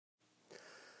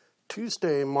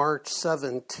Tuesday, March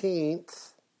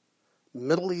 17th,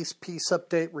 Middle East Peace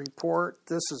Update Report.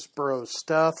 This is Bro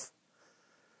Steph.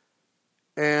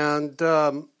 And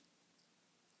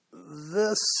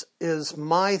this is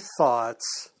my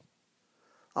thoughts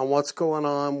on what's going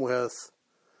on with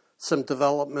some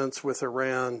developments with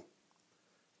Iran,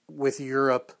 with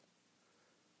Europe,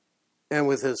 and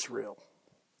with Israel.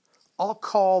 I'll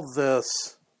call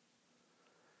this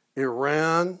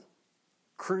Iran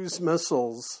cruise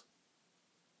missiles,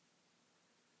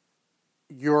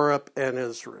 Europe, and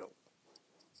Israel.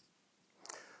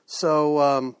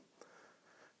 So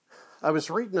I was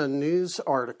reading a news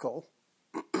article,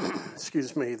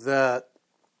 that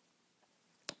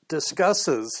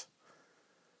discusses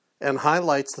and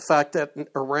highlights the fact that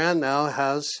Iran now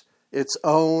has its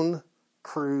own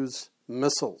cruise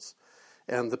missiles.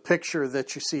 And the picture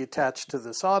that you see attached to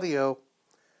this audio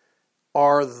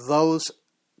are those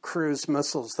cruise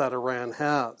missiles that Iran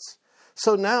has.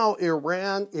 So now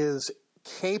Iran is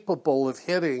capable of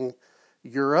hitting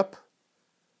Europe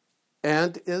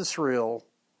and Israel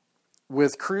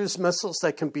with cruise missiles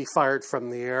that can be fired from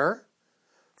the air,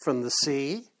 from the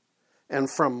sea, and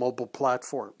from mobile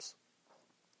platforms.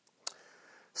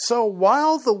 So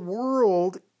while the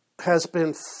world has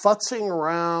been futzing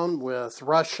around with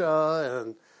Russia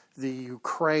and the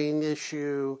Ukraine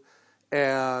issue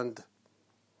and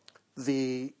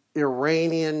the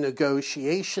Iranian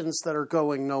negotiations that are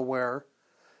going nowhere,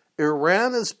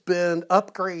 Iran has been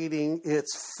upgrading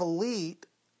its fleet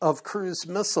of cruise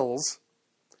missiles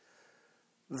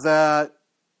that,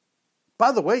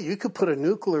 by the way, you could put a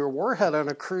nuclear warhead on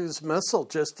a cruise missile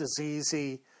just as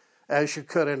easy as you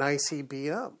could an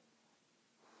ICBM.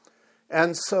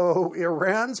 And so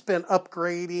Iran's been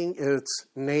upgrading its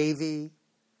navy,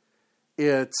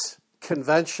 its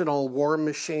conventional war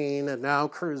machine, and now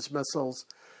cruise missiles.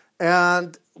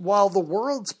 And while the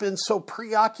world's been so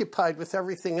preoccupied with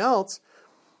everything else,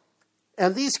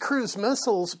 and these cruise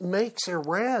missiles makes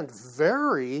Iran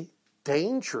very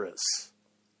dangerous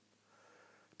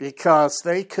because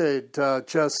they could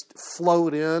just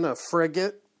float in a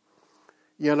frigate,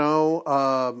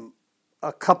 a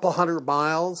couple hundred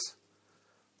miles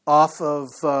off of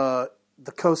the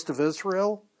coast of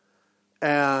Israel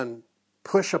and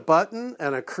push a button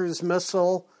and a cruise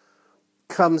missile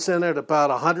comes in at about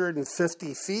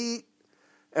 150 feet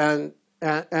and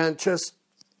just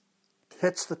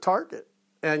hits the target.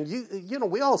 And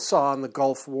we all saw in the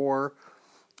Gulf War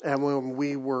and when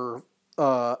we were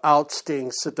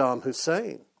ousting Saddam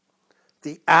Hussein,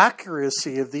 the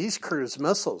accuracy of these cruise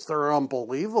missiles, they're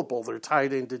unbelievable. They're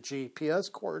tied into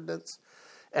GPS coordinates.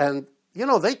 And,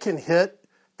 they can hit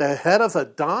the head of a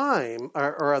dime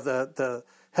or the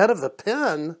head of the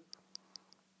pin,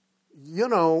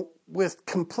 with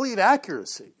complete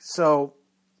accuracy. So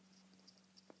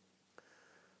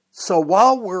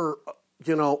while we're,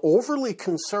 overly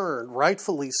concerned,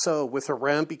 rightfully so, with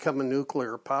Iran becoming a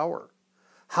nuclear power,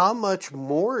 how much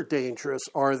more dangerous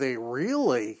are they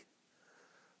really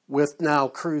with now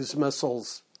cruise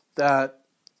missiles that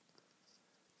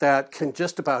can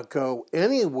just about go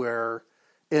anywhere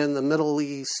in the Middle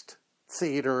East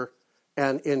theater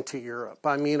and into Europe?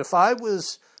 I mean, if I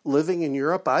was living in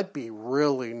Europe, I'd be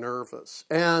really nervous.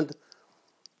 And,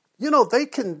 they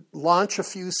can launch a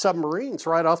few submarines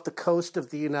right off the coast of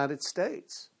the United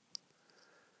States,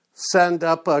 send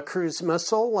up a cruise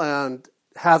missile and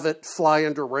have it fly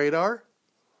under radar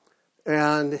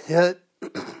and hit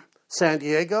San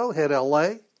Diego, hit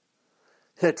LA,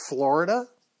 hit Florida,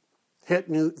 hit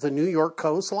the New York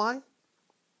coastline.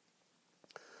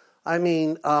 I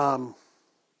mean, how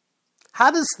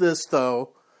does this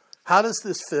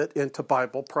fit into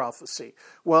Bible prophecy?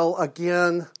 Well,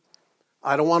 again,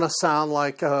 I don't want to sound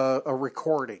like a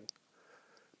recording,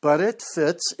 but it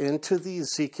fits into the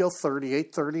Ezekiel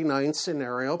 38-39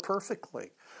 scenario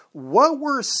perfectly. What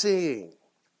we're seeing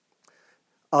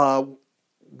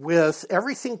with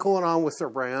everything going on with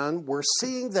Iran, we're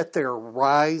seeing that they're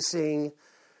rising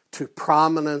to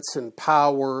prominence and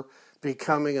power,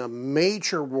 becoming a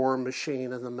major war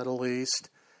machine in the Middle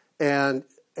East and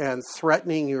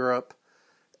threatening Europe.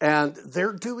 And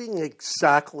they're doing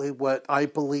exactly what I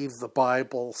believe the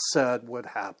Bible said would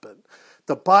happen.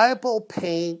 The Bible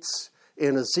paints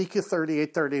in Ezekiel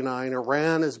 38-39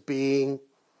 Iran as being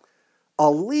a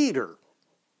leader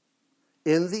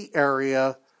in the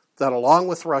area that, along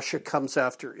with Russia, comes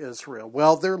after Israel.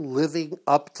 Well, they're living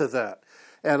up to that.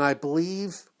 And I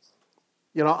believe,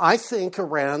 I think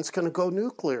Iran's going to go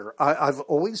nuclear. I've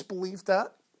always believed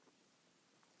that.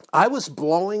 I was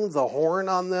blowing the horn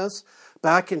on this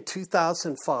back in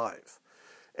 2005.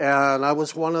 And I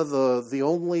was one of the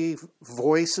only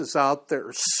voices out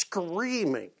there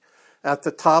screaming at the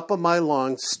top of my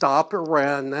lungs, "Stop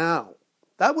Iran now."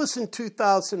 That was in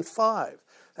 2005.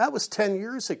 That was 10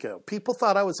 years ago. People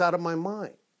thought I was out of my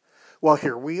mind. Well,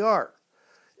 here we are.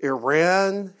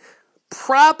 Iran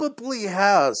probably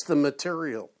has the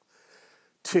material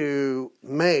to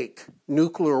make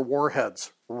nuclear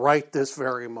warheads right this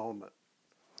very moment.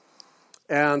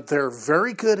 And they're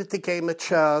very good at the game of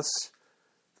chess.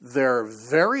 They're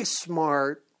very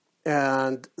smart,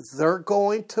 and they're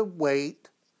going to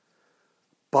wait,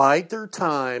 bide their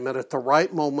time, and at the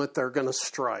right moment, they're going to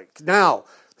strike. Now,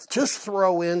 just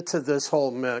throw into this whole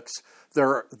mix,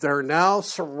 they're now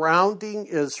surrounding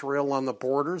Israel on the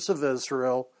borders of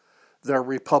Israel. They're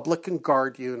Republican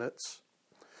Guard units.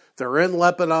 They're in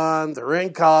Lebanon, they're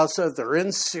in Gaza, they're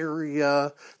in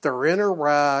Syria, they're in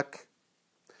Iraq.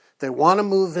 They want to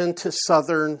move into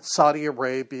southern Saudi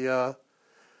Arabia.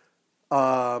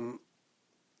 Iran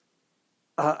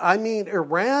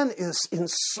is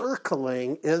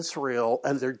encircling Israel,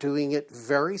 and they're doing it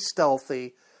very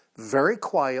stealthy, very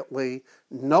quietly.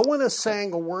 No one is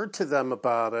saying a word to them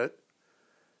about it.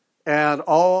 And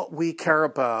all we care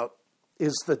about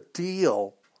is the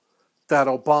deal that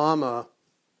Obama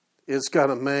is going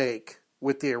to make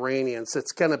with the Iranians.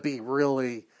 It's going to be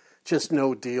really just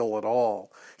no deal at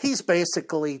all. He's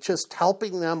basically just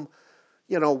helping them,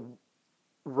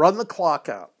 run the clock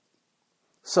out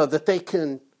so that they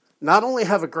can not only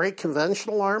have a great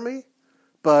conventional army,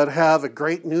 but have a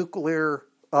great nuclear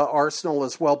arsenal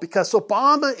as well. Because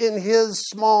Obama, in his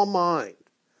small mind,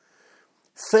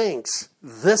 thinks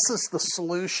this is the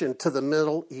solution to the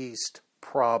Middle East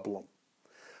problem.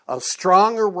 A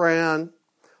strong Iran,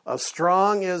 a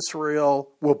strong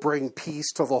Israel will bring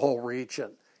peace to the whole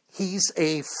region. He's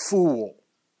a fool.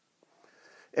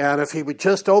 And if he would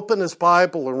just open his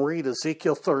Bible and read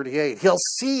Ezekiel 38, he'll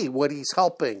see what he's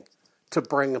helping to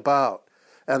bring about.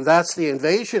 And that's the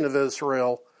invasion of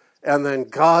Israel. And then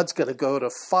God's going to go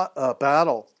to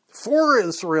battle for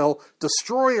Israel,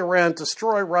 destroy Iran,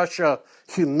 destroy Russia,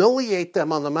 humiliate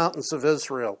them on the mountains of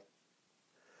Israel,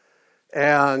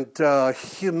 and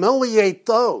humiliate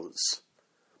those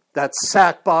that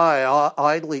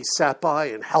idly sat by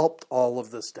and helped all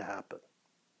of this to happen.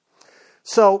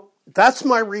 So that's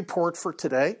my report for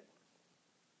today.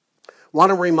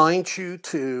 Want to remind you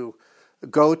to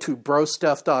go to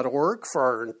brostuff.org for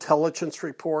our intelligence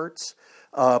reports.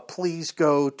 Please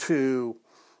go to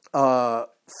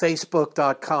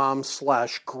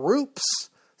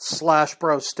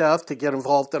facebook.com/groups/brostuff to get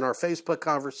involved in our Facebook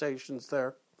conversations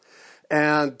there.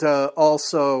 And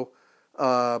also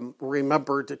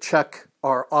remember to check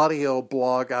our audio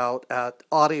blog out at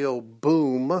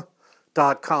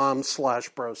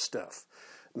audioboom.com/brostuff.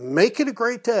 Make it a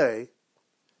great day.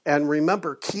 And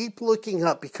remember, keep looking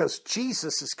up because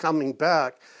Jesus is coming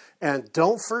back. And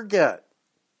don't forget,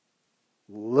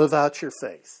 live out your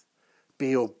faith.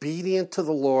 Be obedient to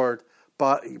the Lord.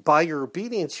 By your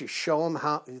obedience, you show him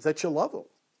that you love him.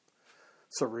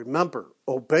 So remember,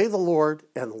 obey the Lord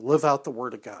and live out the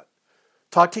word of God.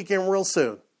 Talk to you again real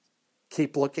soon.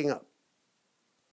 Keep looking up.